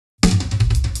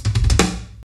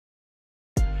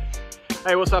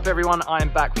Hey, what's up everyone? I am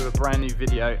back with a brand new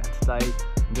video, and today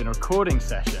I'm doing a recording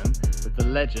session with the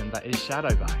legend that is Shadow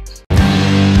Bonens.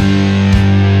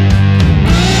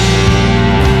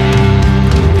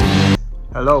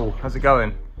 Hello, how's it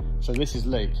going? So this is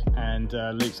Luke, and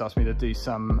Luke's asked me to do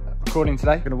some recording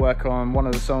today. I'm going to work on one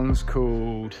of the songs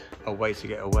called A Way to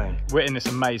Get Away. We're in this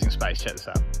amazing space, check this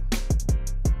out.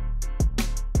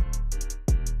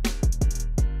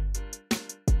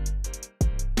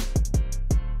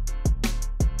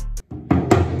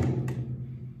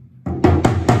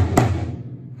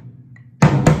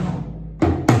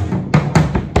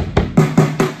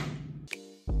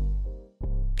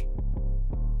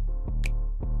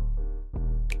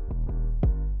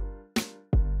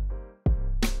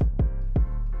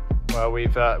 Well,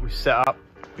 we've set up,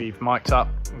 we've mic'd up,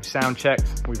 we've sound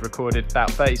checked, we've recorded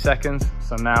about 30 seconds,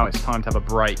 so now it's time to have a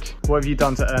break. What have you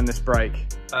done to earn this break?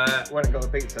 Went and got a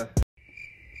beater.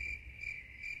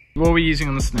 What are we using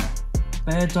on the snare?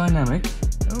 Bear Dynamic,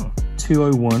 Oh.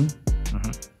 201.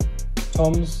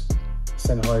 Toms,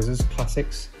 Sennheisers,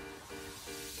 Classics,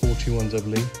 421s I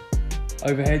believe.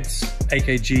 Overheads,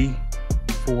 AKG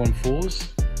 414s.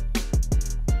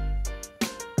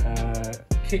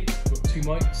 Kick, got 2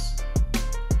 mics.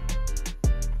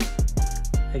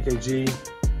 AKG,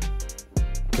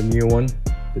 the new one,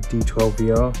 the D12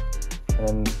 VR,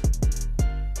 and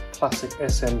classic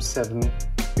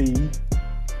SM7B,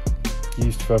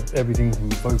 used for everything from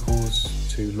vocals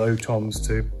to low toms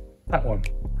to that one,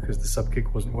 because the sub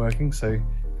kick wasn't working, so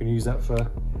we can use that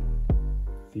for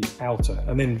the outer.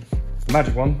 And then the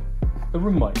magic one, the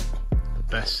room mic. The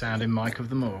best sounding mic of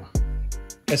them all.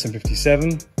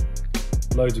 SM57,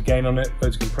 loads of gain on it,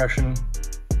 loads of compression.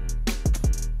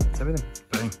 That's everything.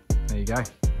 Boom, there you go.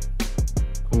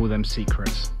 All them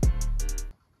secrets.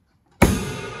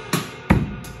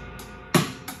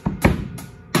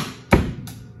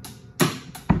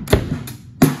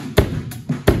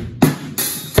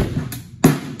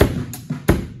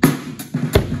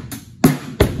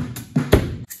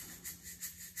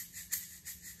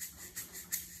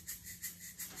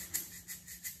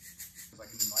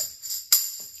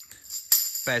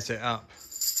 Bears it up.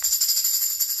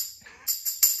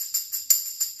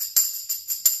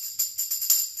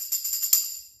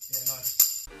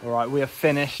 All right, we are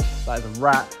finished. That is a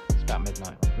wrap. It's about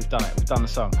midnight. We've done it. We've done the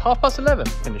song. 11:30.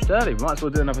 Finished early. We might as well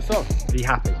do another song. Are you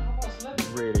happy?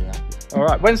 11:30. Really happy. All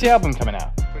right, when's the album coming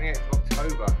out? 28th of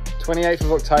October. 28th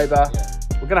of October.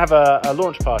 Yeah. We're going to have a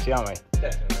launch party, aren't we?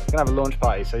 Definitely. We're going to have a launch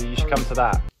party, so you should come to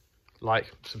that.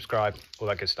 Like, subscribe, all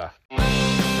that good stuff.